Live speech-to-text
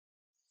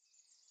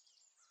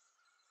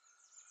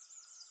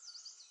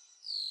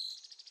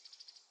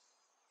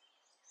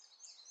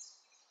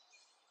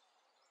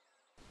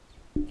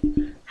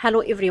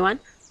Hello everyone,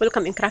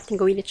 welcome in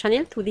craftingwheel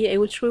channel. Today I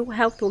will show you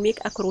how to make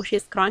a crochet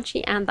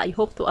scrunchie and I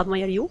hope to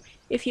admire you.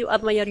 If you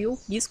admire you,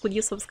 please could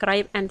you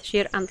subscribe and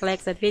share and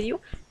like that video.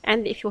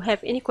 And if you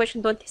have any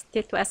question, don't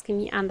hesitate to ask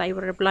me and I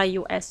will reply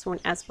you as soon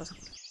as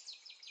possible.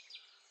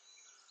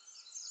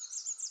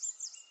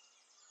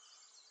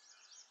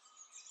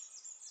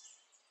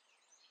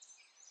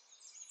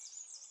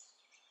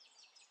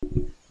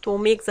 To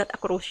make that a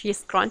crochet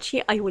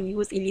scrunchie, I will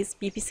use Elise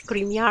BBC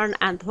cream yarn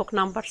and hook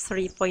number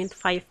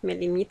 3.5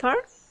 millimeter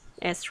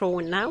as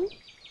shown now.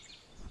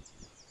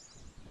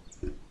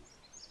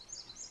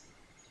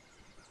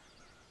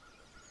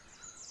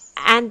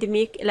 And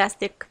make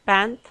elastic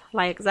band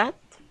like that.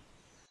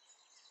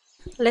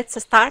 Let's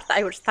start.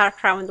 I will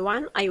start round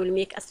 1. I will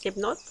make a slip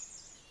knot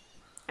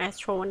as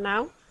shown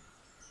now.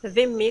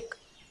 Then make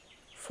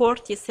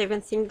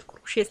 47 single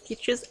crochet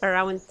stitches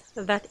around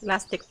that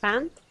elastic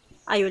band.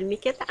 I will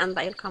make it and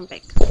I'll come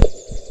back.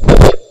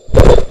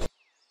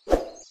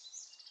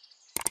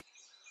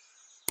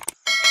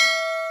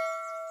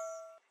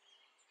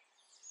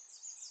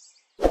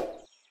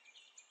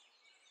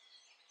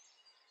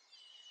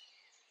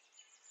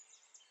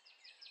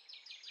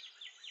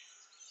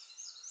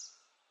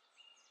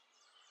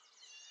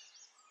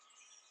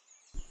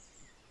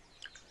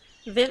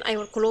 Then I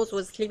will close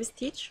with slip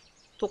stitch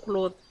to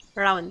close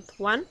round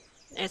 1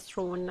 as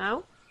shown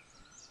now.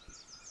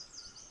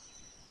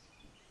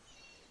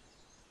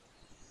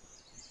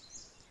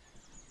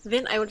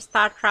 Then I will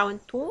start round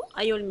 2.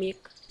 I will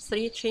make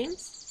 3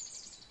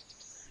 chains,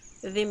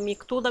 then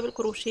make 2 double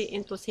crochet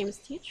into same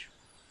stitch,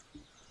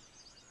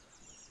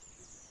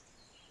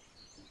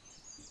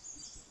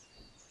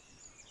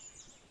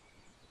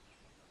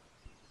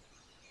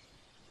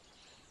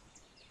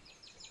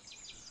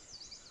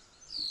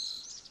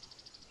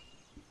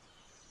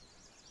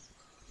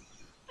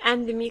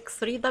 and make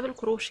 3 double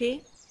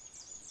crochet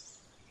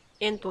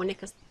into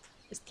next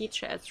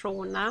stitch as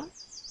shown now,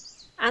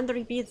 and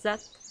repeat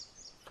that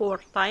 4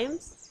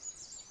 times.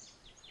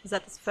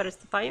 That is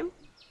first time.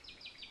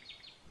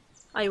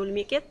 I will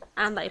make it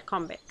and I'll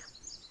come back.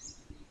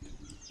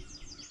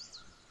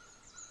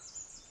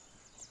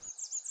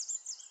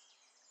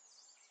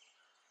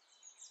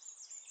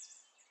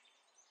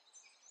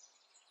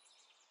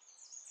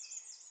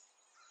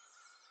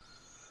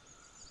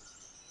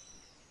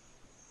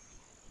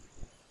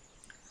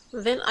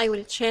 Then I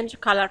will change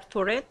color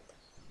to red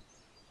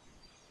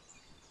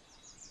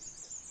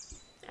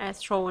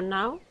as shown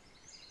now.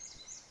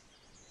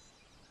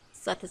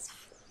 That is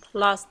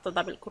last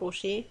double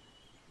crochet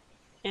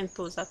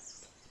into that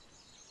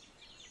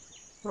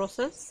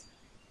process,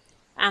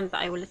 and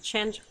I will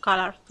change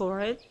color to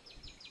red.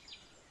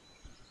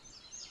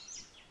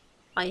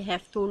 I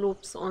have 2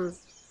 loops on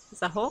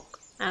the hook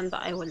and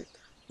I will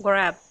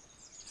grab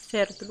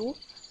third loop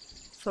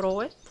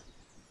through it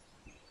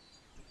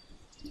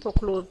to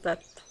close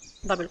that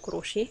double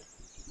crochet.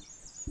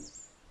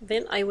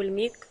 Then I will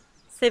make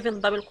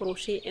 7 double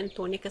crochet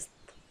into next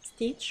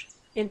stitch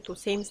into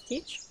same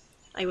stitch.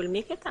 I will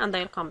make it and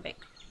I'll come back.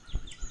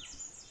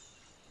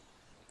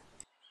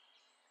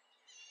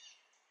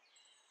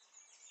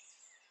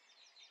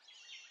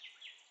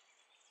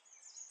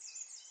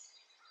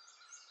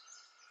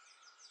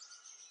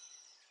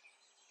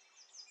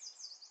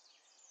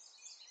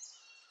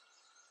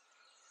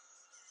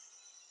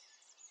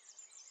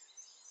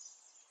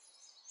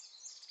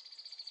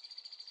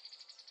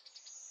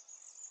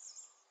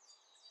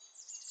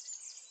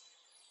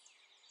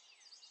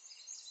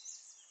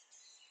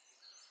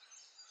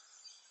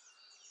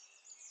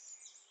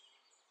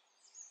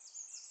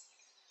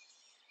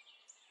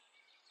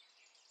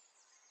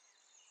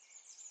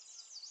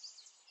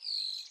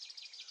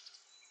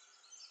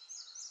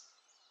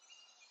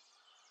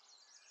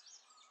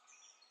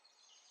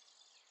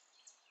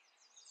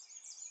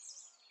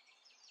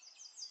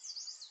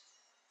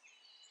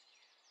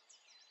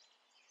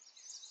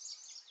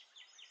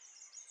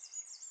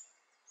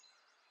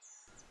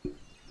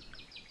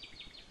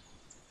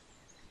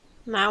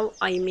 Now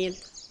I made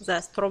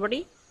the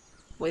strawberry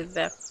with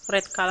the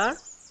red color.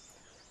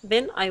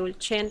 Then I will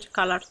change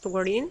color to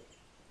green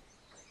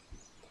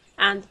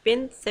and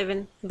bend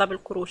 7 double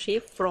crochet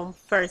from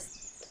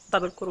first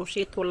double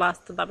crochet to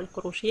last double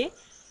crochet,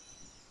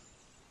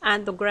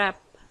 and grab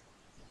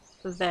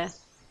the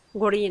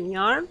green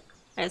yarn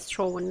as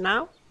shown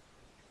now.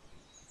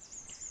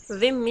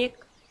 Then make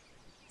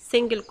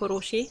single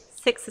crochet,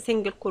 6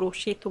 single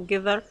crochet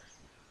together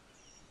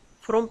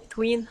from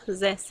between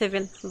the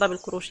 7 double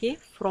crochet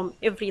from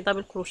every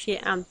double crochet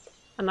and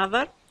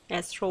another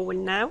as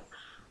shown now.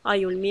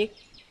 I will make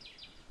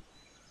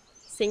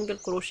single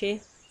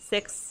crochet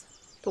 6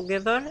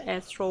 together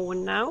as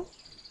shown now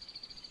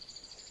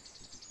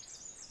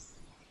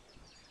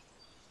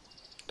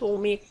to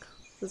make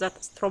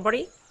that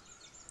strawberry.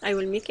 I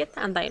will make it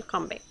and I'll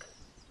come back.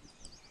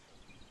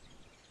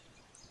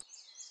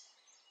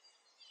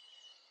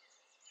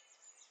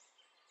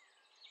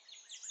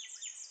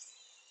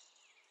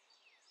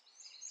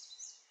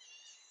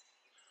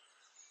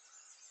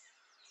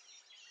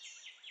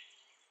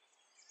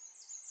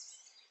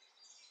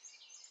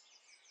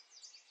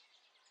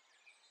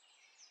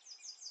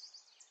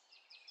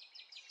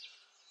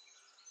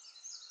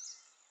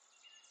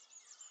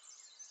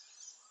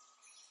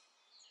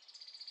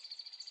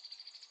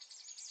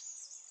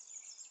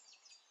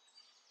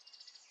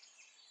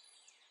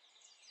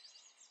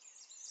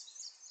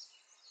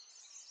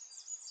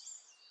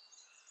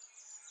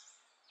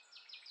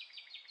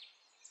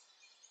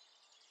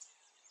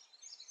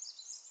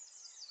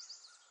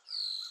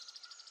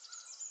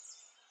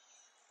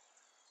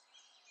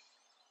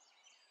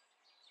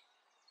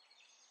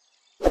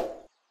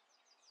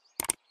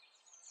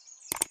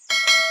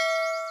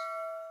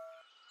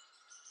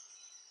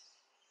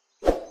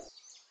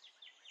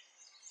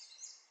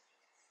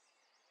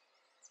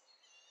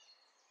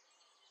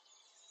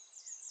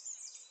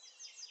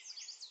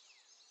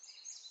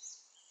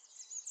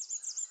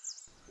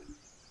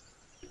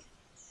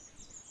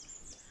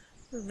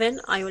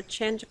 Then I will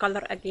change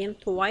color again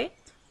to white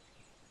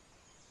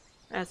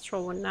as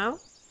shown now.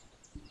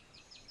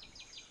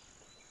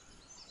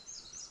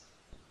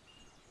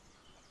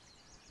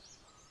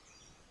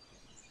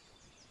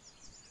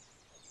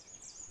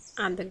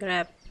 And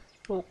grab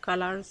two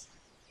colors,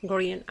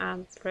 green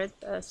and red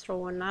as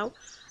shown now,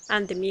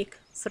 and make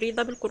 3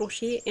 double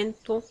crochet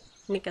into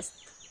next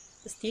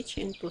stitch,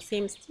 into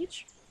same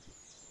stitch.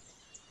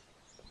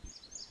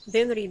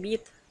 Then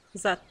repeat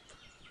that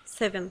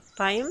 7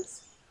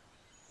 times,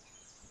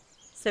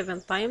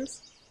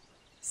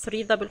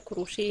 3 double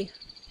crochet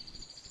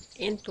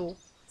into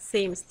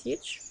same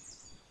stitch.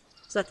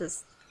 That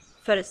is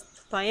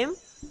first time.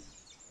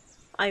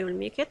 I will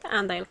make it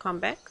and I'll come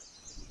back.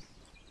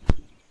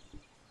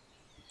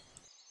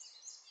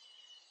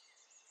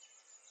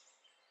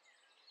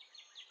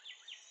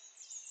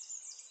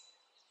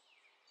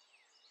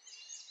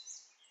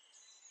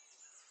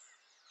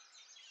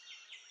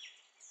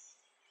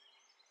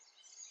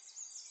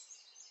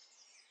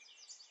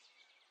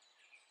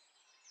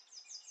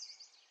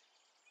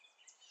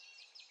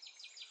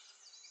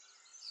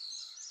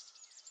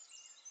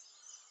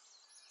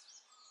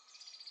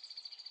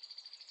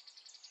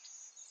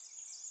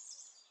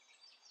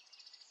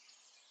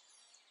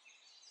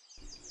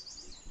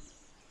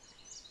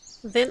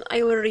 Then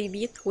I will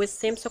repeat with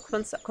same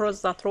sequence across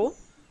that row.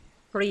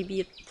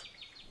 Repeat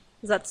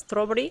that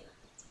strawberry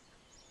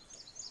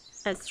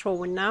as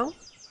shown now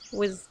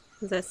with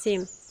the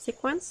same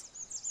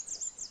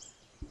sequence.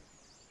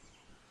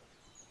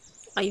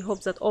 I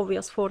hope that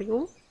obvious for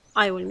you.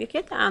 I will make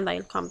it and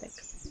I'll come back.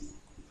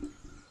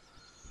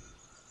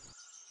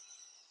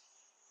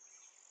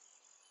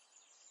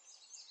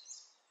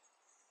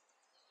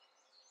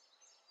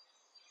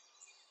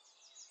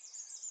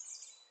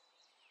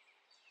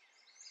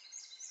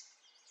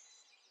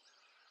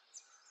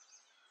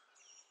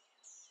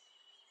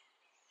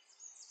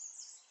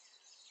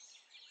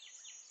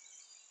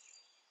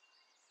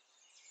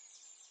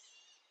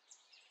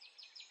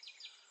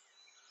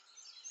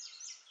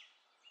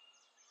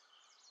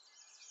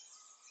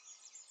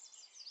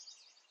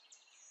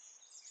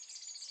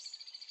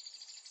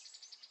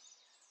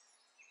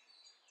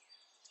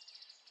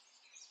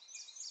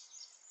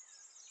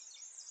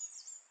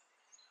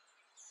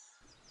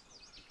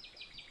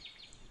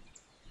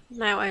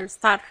 Now I'll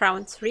start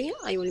round 3.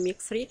 I will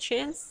make 3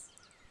 chains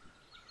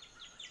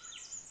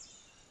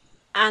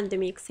and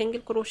make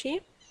single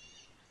crochet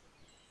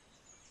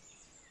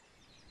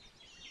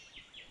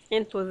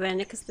into the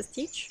next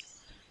stitch,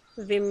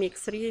 then make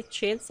 3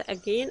 chains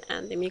again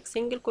and make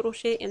single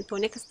crochet into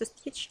next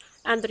stitch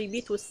and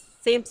repeat with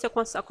same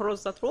sequence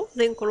across that row,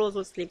 then close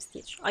with slip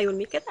stitch. I will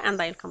make it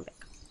and I'll come back.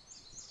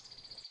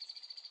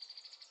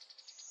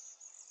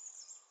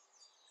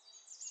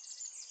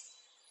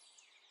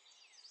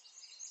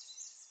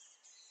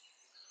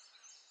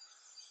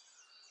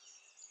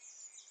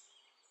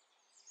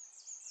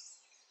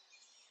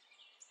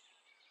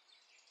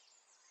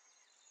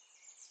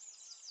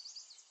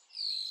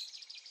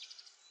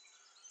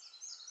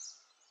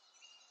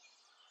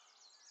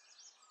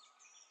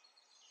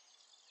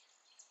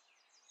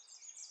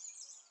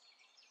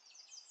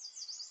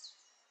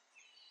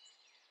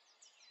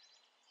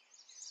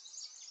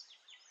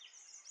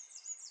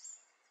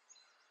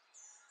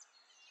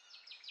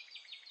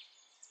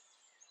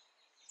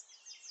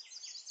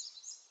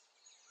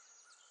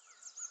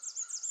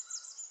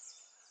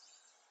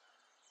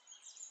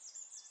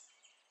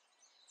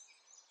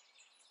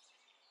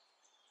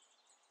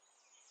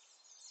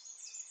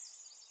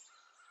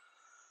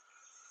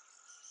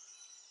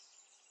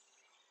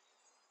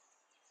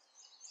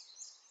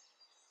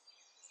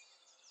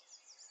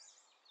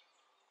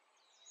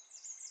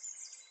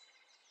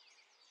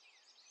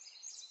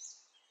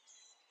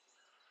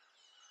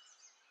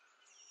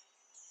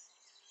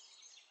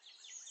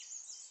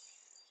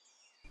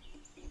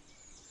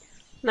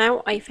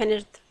 Now I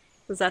finished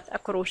that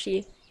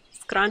crochet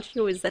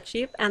scrunchie with that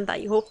shape and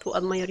I hope to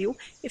admire you.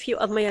 If you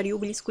admire you,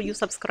 please could you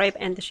subscribe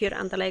and share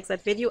and like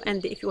that video,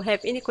 and if you have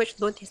any question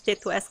don't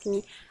hesitate to ask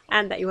me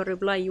and I will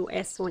reply you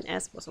as soon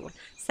as possible.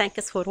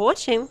 Thanks for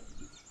watching.